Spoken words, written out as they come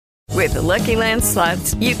With the Lucky Land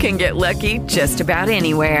Slots, you can get lucky just about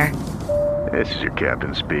anywhere. This is your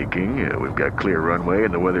captain speaking. We've got clear runway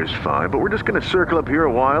and the weather's fine, but we're just going to circle up here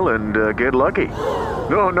a while and get lucky.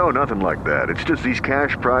 No, nothing like that. It's just these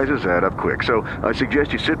cash prizes add up quick. So I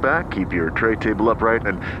suggest you sit back, keep your tray table upright,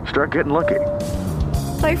 and start getting lucky.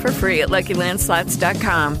 Play for free at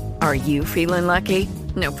LuckyLandSlots.com. Are you feeling lucky?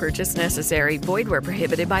 No purchase necessary. Void where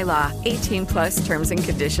prohibited by law. 18+ terms and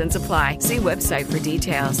conditions apply. See website for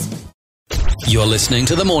details. You're listening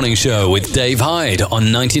to The Morning Show with Dave Hyde on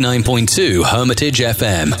 99.2 Hermitage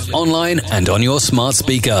FM, online and on your smart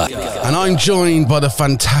speaker. And I'm joined by the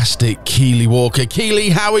fantastic Keelie Walker.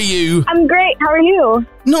 Keelie, how are you? I'm great. How are you?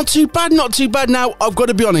 Not too bad. Now, I've got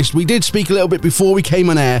to be honest, we did speak a little bit before we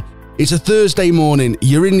came on air. It's a Thursday morning.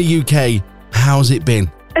 You're in the UK. How's it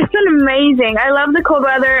been? It's been amazing. I love the cold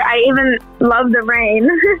weather. I even love the rain.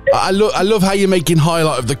 I love how you're making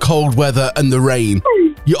highlight of the cold weather and the rain.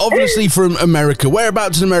 You're obviously from America.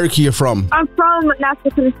 Whereabouts in America you're from? I'm from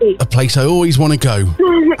Nashville, Tennessee. A place I always want to go.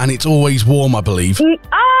 And it's always warm, I believe.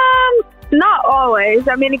 Not always.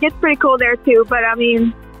 I mean, it gets pretty cold there too, but I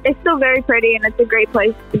mean, it's still very pretty and it's a great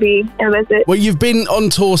place to be and visit. Well, you've been on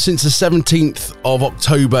tour since the 17th of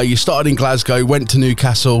October. You started in Glasgow, went to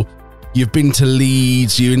Newcastle. You've been to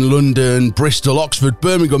Leeds, you're in London, Bristol, Oxford,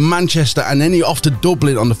 Birmingham, Manchester, and then you're off to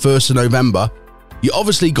Dublin on the 1st of November. You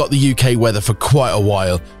obviously got the UK weather for quite a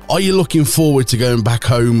while. Are you looking forward to going back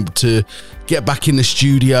home to get back in the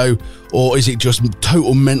studio, or is it just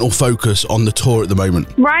total mental focus on the tour at the moment?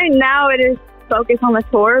 Right now it is focused on the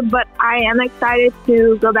tour, but I am excited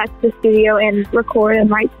to go back to the studio and record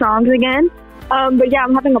and write songs again. But yeah,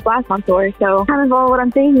 I'm having a blast on tour, so kind of all what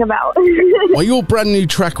I'm thinking about. Well, your brand new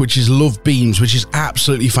track, which is Love Beams, which is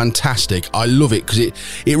absolutely fantastic. I love it because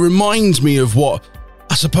it reminds me of what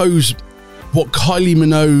Kylie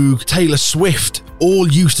Minogue, Taylor Swift all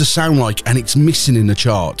used to sound like, and it's missing in the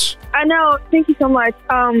charts. I know. Thank you so much.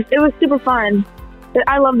 It was super fun.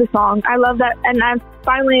 I love the song. I love that, and I'm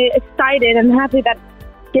finally excited and happy that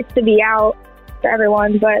it gets to be out for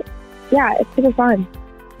everyone. But yeah, it's super fun.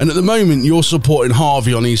 And at the moment, you're supporting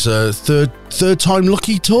HRVY on his third time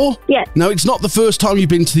Lucky tour? Yes. No, it's not the first time you've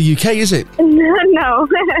been to the UK, is it? No.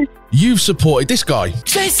 You've supported this guy.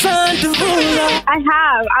 Jason Derulo. I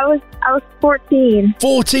have. I was 14.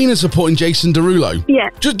 14 and supporting Jason Derulo?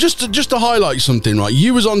 Yes. Just to highlight something, right?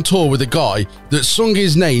 You was on tour with a guy that sung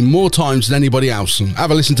his name more times than anybody else. Have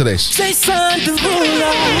a listen to this. Jason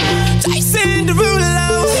Derulo. Jason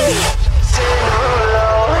Derulo.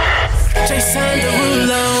 Jason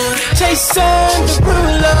Derulo. Jason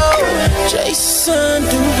Derulo. Jason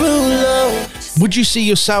Derulo. Would you see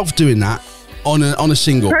yourself doing that on a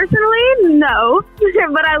single? Personally, no.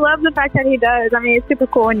 But I love the fact that he does. I mean, it's super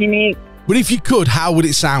cool and unique. But if you could, how would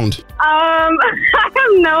it sound? I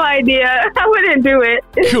have no idea. I wouldn't do it.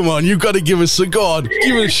 Come on, you've got to give us give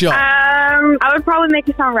it a shot. I would probably make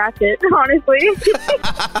it sound ratchet, honestly.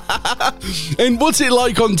 And what's it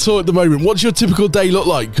like on tour at the moment? What's your typical day look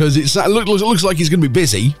like? Because it looks like it's going to be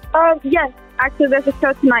busy. Yes. Actually, there's a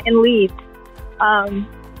show tonight in Leeds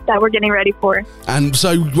that we're getting ready for. And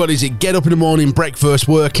so, what is it? Get up in the morning, breakfast,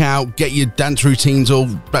 workout, get your dance routines all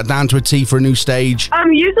back down to a T for a new stage?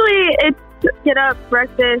 Usually it's get up,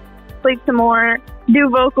 breakfast, sleep some more, do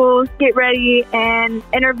vocals, get ready, and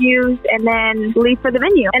interviews, and then leave for the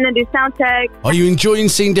venue, and then do sound check. Are you enjoying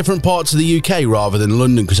seeing different parts of the UK rather than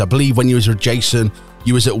London? Because I believe when you was with Jason,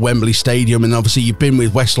 you was at Wembley Stadium, and obviously you've been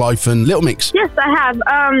with Westlife and Little Mix. Yes, I have.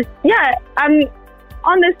 I'm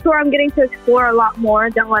on this tour. I'm getting to explore a lot more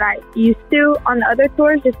than what I used to on the other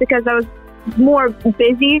tours, just because I was more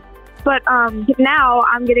busy. But now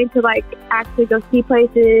I'm getting to actually go see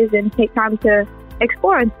places and take time to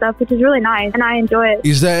explore and stuff, which is really nice, and I enjoy it.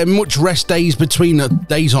 Is there much rest days between the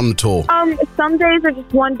days on the tour? Some days are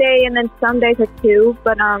just one day, and then some days are two,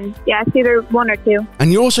 but yeah, it's either one or two.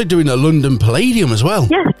 And you're also doing a London Palladium as well?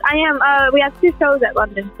 Yes, I am. We have 2 shows at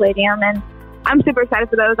London Palladium, and I'm super excited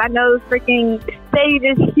for those. I know the freaking stage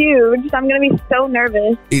is huge, so I'm going to be so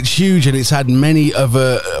nervous. It's huge, and it's had many of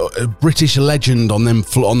a British legend on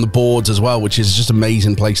the boards as well, which is just an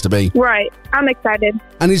amazing place to be. Right. I'm excited.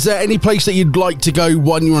 And is there any place that you'd like to go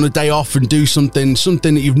when you're on a day off and do something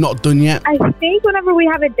that you've not done yet? I think whenever we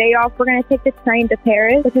have a day off, we're going to take the train to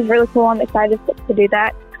Paris, which is really cool. I'm excited to do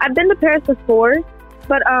that. I've been to Paris before,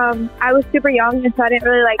 but I was super young, and so I didn't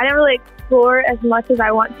really explore as much as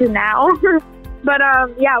I want to now. But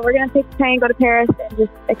yeah, we're going to take the train, go to Paris, and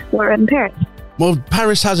just explore in Paris. Well,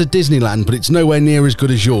 Paris has a Disneyland, but it's nowhere near as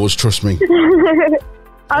good as yours, trust me.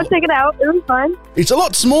 I'll check it out. It was fun. It's a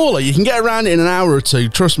lot smaller. You can get around it in an hour or two,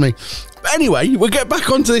 trust me. But anyway, we'll get back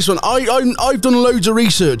onto this one. I've done loads of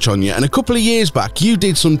research on you, and a couple of years back, you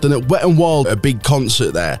did something at Wet n Wild, a big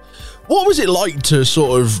concert there. What was it like to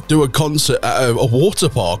sort of do a concert at a water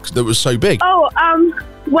park that was so big? Oh,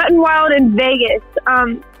 Wet n Wild in Vegas.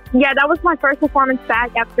 Yeah, that was my first performance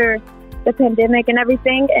back after the pandemic and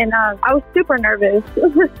everything, and I was super nervous.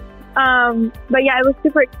 But yeah, it was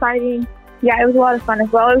super exciting. Yeah, it was a lot of fun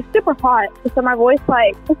as well. It was super hot, so my voice,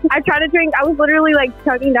 like, I tried to drink. I was literally like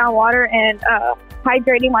chugging down water and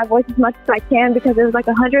hydrating my voice as much as I can because it was like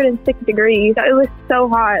 106 degrees. It was so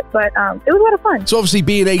hot, but it was a lot of fun. So obviously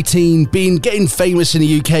being 18, getting famous in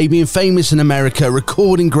the UK, being famous in America,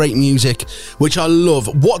 recording great music, which I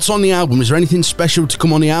love. What's on the album? Is there anything special to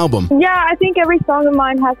come on the album? Yeah, I think every song of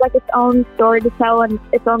mine has like its own story to tell and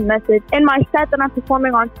its own message. In my set that I'm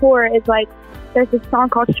performing on tour is like, there's this song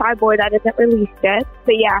called Shy Boy that isn't released yet.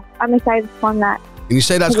 But yeah, I'm excited to perform that. And you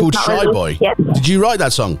say that's called Shy Boy? Yes. Did you write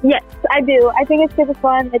that song? Yes, I do. I think it's super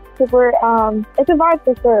fun. It's super, it's a vibe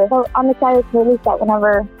for sure. So I'm excited to release that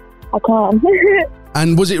whenever I can.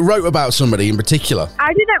 And was it wrote about somebody in particular?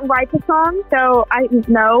 I didn't write the song, so I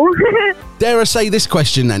know. Dare I say this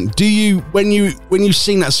question then? Do you, when you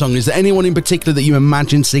sing that song, is there anyone in particular that you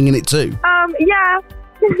imagine singing it to? Yeah.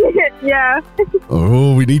 Yeah.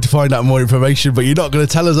 Oh, we need to find out more information, but you're not going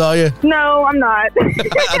to tell us, are you? No, I'm not.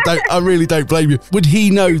 I really don't blame you. Would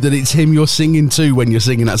he know that it's him you're singing to when you're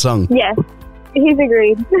singing that song? Yes, he's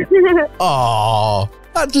agreed. Oh,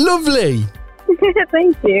 that's lovely.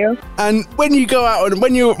 Thank you. And when you go out and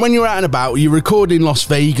when you're out and about, you record in Las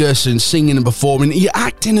Vegas and singing and performing. You're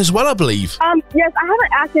acting as well, I believe. Yes, I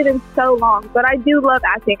haven't acted in so long, but I do love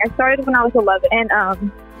acting. I started when I was 11,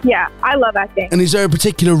 and yeah, I love acting. And is there a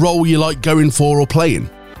particular role you like going for or playing?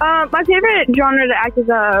 My favorite genre to act is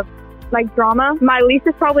like drama. My least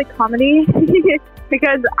is probably comedy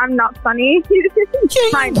because I'm not funny.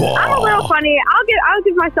 I'm a little funny. I'll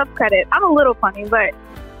give myself credit. I'm a little funny, but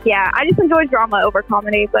yeah, I just enjoy drama over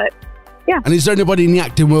comedy. But yeah. And is there anybody in the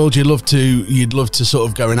acting world you'd love to sort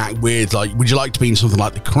of go and act with? Like, would you like to be in something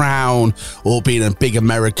like The Crown or be in a big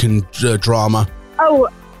American drama? Oh,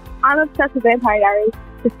 I'm obsessed with Vampire Diaries,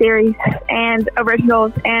 the series, and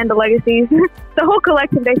originals, and the legacies. The whole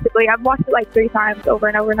collection, basically. I've watched it like 3 times over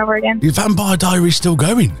and over and over again. Your Vampire Diaries still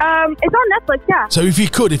going? It's on Netflix, yeah. So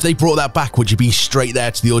if they brought that back, would you be straight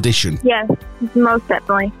there to the audition? Yes, most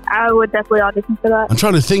definitely. I would definitely audition for that. I'm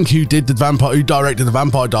trying to think who directed the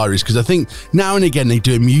Vampire Diaries, because I think now and again they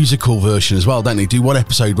do a musical version as well, don't they? Do one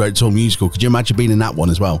episode where it's all musical. Could you imagine being in that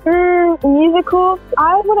one as well? Musical?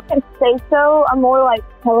 I wouldn't say so. I'm more like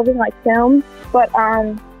television, like film. But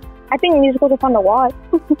I think musicals are fun to watch.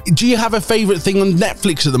 Do you have a favourite thing on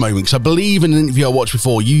Netflix at the moment? Because I believe in an interview I watched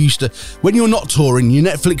before, you used to, when you're not touring, you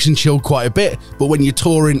Netflix and chill quite a bit, but when you're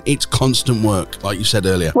touring, it's constant work, like you said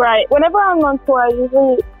earlier. Right. Whenever I'm on tour, I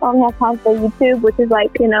usually only have time for YouTube, which is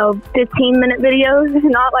like, 15-minute videos,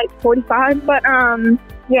 not like 45. But,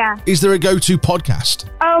 yeah. Is there a go-to podcast?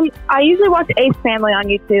 I usually watch Ace Family on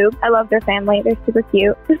YouTube. I love their family. They're super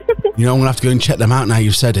cute. I'm going to have to go and check them out now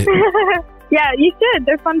you've said it. Yeah, you should.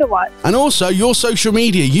 They're fun to watch. And also, your social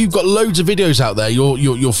media. You've got loads of videos out there. Your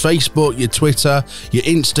Facebook, your Twitter, your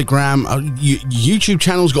Instagram, your YouTube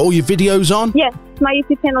channel's got all your videos on? Yes, my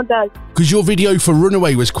YouTube channel does. Because your video for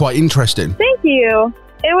Runaway was quite interesting. Thank you.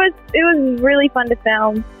 It was really fun to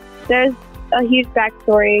film. There's a huge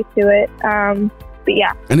backstory to it. But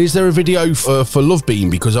yeah. And is there a video for Love Beam?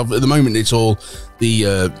 Because at the moment it's all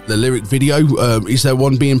the lyric video. Is there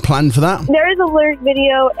one being planned for that? There is a lyric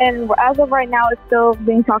video, and as of right now, it's still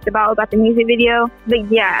being talked about the music video.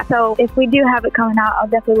 But yeah, so if we do have it coming out, I'll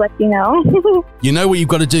definitely let you know. You know what you've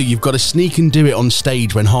got to do? You've got to sneak and do it on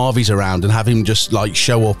stage when Harvey's around and have him just like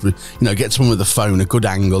show up, get someone with a phone, a good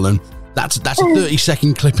angle, and that's a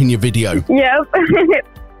 30-second clip in your video. Yep.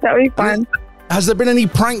 That would be fun. Has there been any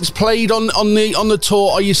pranks played on the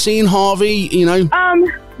tour? Are you seeing Harvey,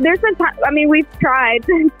 There's been time, we've tried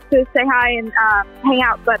to say hi and hang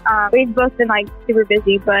out, but we've both been like super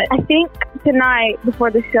busy. But I think tonight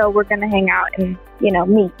before the show, we're going to hang out and,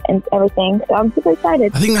 meet and everything. So I'm super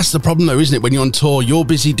excited. I think that's the problem though, isn't it? When you're on tour, you're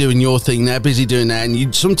busy doing your thing, they're busy doing that,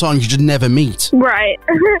 and sometimes you just never meet. Right.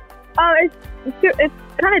 It's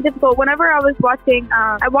kind of difficult. Whenever I was watching,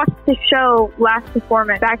 I watched the show last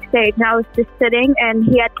performance backstage, and I was just sitting, and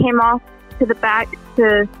he had came off to the back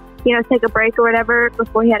to, take a break or whatever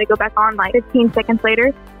before he had to go back on like 15 seconds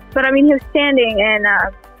later. But he was standing, and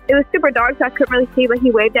it was super dark, so I couldn't really see, but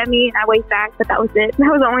he waved at me, and I waved back, but that was it.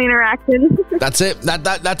 That was the only interaction. That's it.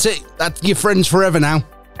 That's it. That's your friends forever now.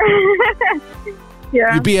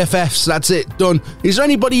 Yeah. Your BFFs, that's it, done. Is there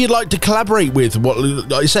anybody you'd like to collaborate with? What,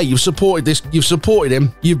 like I say, you've supported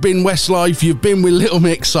him. You've been Westlife, you've been with Little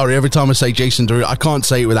Mix. Sorry, every time I say Jason Derulo, I can't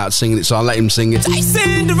say it without singing it, so I'll let him sing it.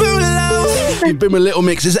 Jason Derulo. You've been with Little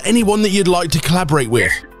Mix. Is there anyone that you'd like to collaborate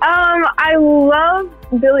with? I love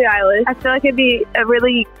Billie Eilish. I feel like it'd be a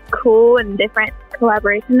really cool and different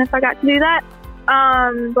collaboration if I got to do that.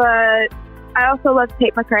 But I also love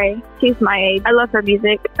Tate McRae. She's my age. I love her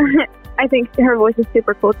music. I think her voice is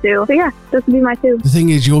super cool too. So yeah, those would be my two. The thing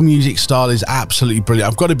is, your music style is absolutely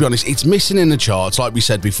brilliant. I've got to be honest, it's missing in the charts, like we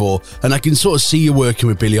said before, and I can sort of see you working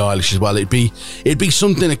with Billie Eilish as well. It'd be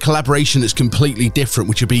something, a collaboration that's completely different,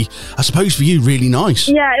 which would be, I suppose, for you, really nice.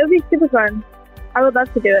 Yeah, it would be super fun. I would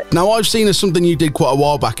love to do it. Now, I've seen as something you did quite a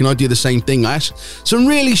while back, and I do the same thing. I ask some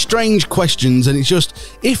really strange questions, and it's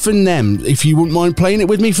just if and them, if you wouldn't mind playing it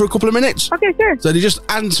with me for a couple of minutes. Okay, sure. So they just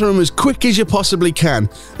answer them as quick as you possibly can,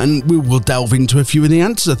 and we will delve into a few of the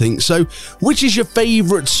answers, I think. So, which is your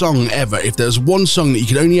favourite song ever? If there's one song that you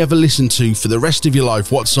could only ever listen to for the rest of your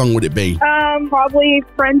life, what song would it be? Probably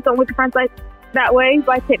Friends Don't Look at Friends Like That Way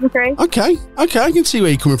by Tate McRae. Okay, I can see where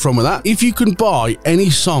you're coming from with that. If you can buy any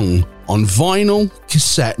song on vinyl,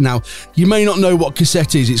 cassette. Now, you may not know what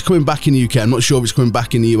cassette is. It's coming back in the UK. I'm not sure if it's coming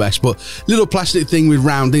back in the US, but little plastic thing with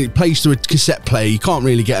round, it plays through a cassette player. You can't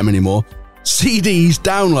really get them anymore. CDs,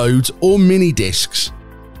 downloads, or mini discs.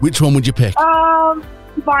 Which one would you pick?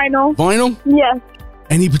 Vinyl. Vinyl? Yes.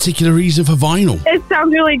 Any particular reason for vinyl? It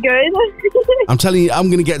sounds really good. I'm telling you, I'm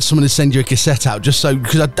going to get someone to send you a cassette out just so,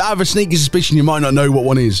 because I have a sneaky suspicion you might not know what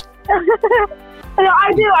one is. No,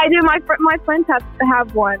 I do. My friends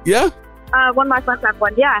have one. Yeah? One of my friends have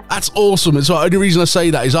one, yeah. That's awesome. It's the only reason I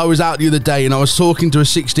say that is I was out the other day and I was talking to a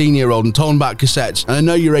 16-year-old and told him about cassettes. And I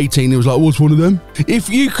know you're 18. He was like, what's one of them? If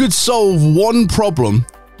you could solve one problem,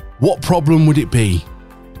 what problem would it be?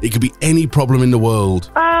 It could be any problem in the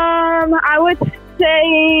world. I would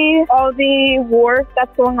say all the war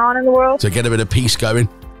that's going on in the world. To get a bit of peace going.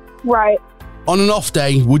 Right. On an off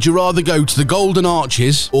day, would you rather go to the Golden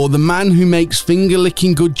Arches or the man who makes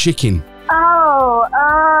finger-licking good chicken?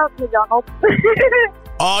 McDonald's.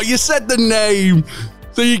 Oh, you said the name.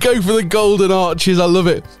 So you go for the Golden Arches. I love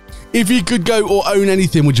it. If you could go or own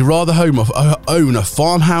anything, would you rather own a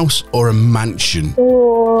farmhouse or a mansion?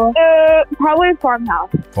 Ooh, probably a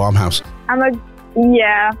farmhouse. Farmhouse.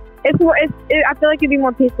 Yeah. I feel like it'd be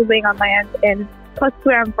more peaceful being on land, and plus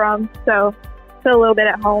where I'm from, so feel a little bit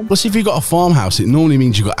at home. Plus, if you've got a farmhouse, it normally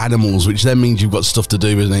means you've got animals, which then means you've got stuff to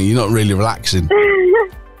do, isn't it? You're not really relaxing.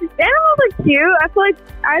 Animals are cute. I feel like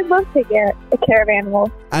I'd love to get a care of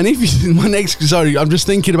animals. And if you, sorry, I'm just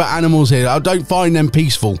thinking about animals here. I don't find them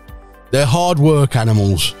peaceful. They're hard work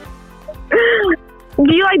animals.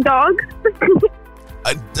 Do you like dogs?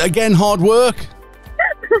 Again, hard work.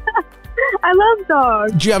 I love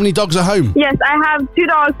dogs. Do you have any dogs at home? Yes, I have 2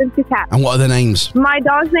 dogs and 2 cats. And what are their names? My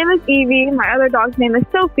dog's name is Evie. My other dog's name is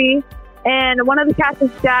Sophie. And one of the cats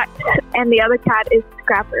is Jack, and the other cat is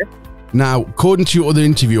Scrapper. Now, according to your other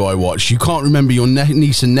interview I watched, you can't remember your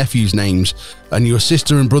niece and nephew's names, and your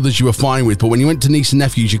sister and brothers you were fine with, but when you went to niece and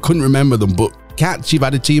nephews, you couldn't remember them, but cats you've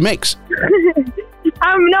added to your mix.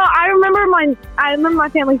 No, I remember my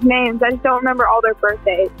family's names. I just don't remember all their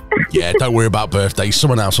birthdays. Yeah, don't worry about birthdays.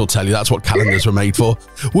 Someone else will tell you. That's what calendars were made for.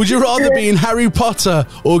 Would you rather be in Harry Potter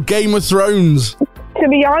or Game of Thrones? To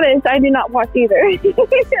be honest, I do not watch either.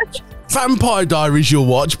 Vampire Diaries you'll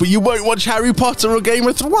watch, but you won't watch Harry Potter or Game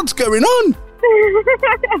of Thrones. What's going on?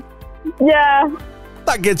 Yeah.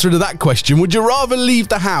 That gets rid of that question. Would you rather leave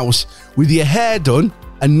the house with your hair done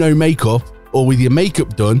and no makeup, or with your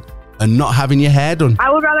makeup done and not having your hair done?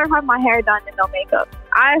 I would rather have my hair done and no makeup.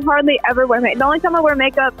 I hardly ever wear makeup. The only time I wear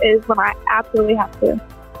makeup is when I absolutely have to.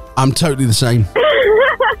 I'm totally the same.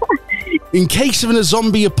 In case of a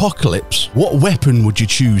zombie apocalypse, what weapon would you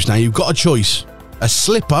choose? Now, you've got a choice. A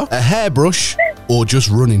slipper, a hairbrush, or just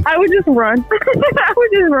running? I would just run. I would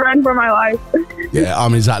just run for my life. Yeah,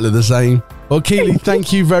 I'm exactly the same. Well, Keelie,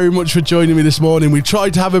 thank you very much for joining me this morning. We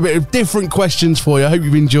tried to have a bit of different questions for you. I hope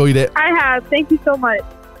you've enjoyed it. I have. Thank you so much.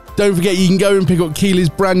 Don't forget, you can go and pick up Keelie's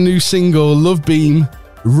brand new single, Love Beam,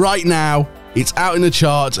 right now. It's out in the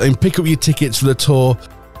charts, and pick up your tickets for the tour.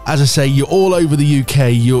 As I say, you're all over the UK.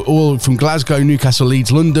 You're all from Glasgow, Newcastle,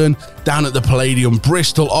 Leeds, London, down at the Palladium,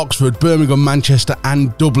 Bristol, Oxford, Birmingham, Manchester,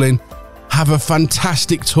 and Dublin. Have a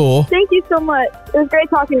fantastic tour. Thank you so much. It was great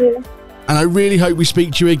talking to you. And I really hope we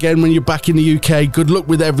speak to you again when you're back in the UK. Good luck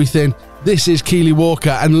with everything. This is Keelie Walker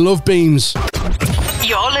and Love Beams.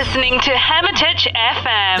 You're listening to Hermitage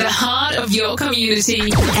FM, the heart of your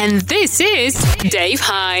community. And this is Dave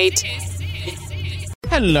Hyde.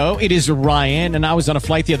 Hello, it is Ryan, and I was on a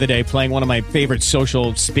flight the other day playing one of my favorite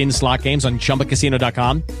social spin slot games on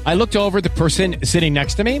ChumbaCasino.com. I looked over at the person sitting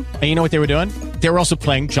next to me, and you know what they were doing? They were also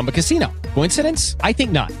playing Chumba Casino. Coincidence? I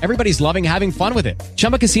think not. Everybody's loving having fun with it.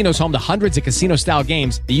 Chumba Casino is home to hundreds of casino-style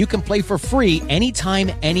games that you can play for free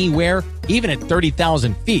anytime, anywhere, even at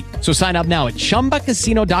 30,000 feet. So sign up now at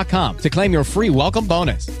ChumbaCasino.com to claim your free welcome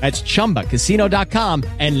bonus. That's ChumbaCasino.com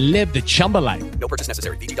and live the Chumba life. No purchase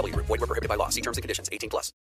necessary. VGW. Void where prohibited by law. See terms and conditions. 18+.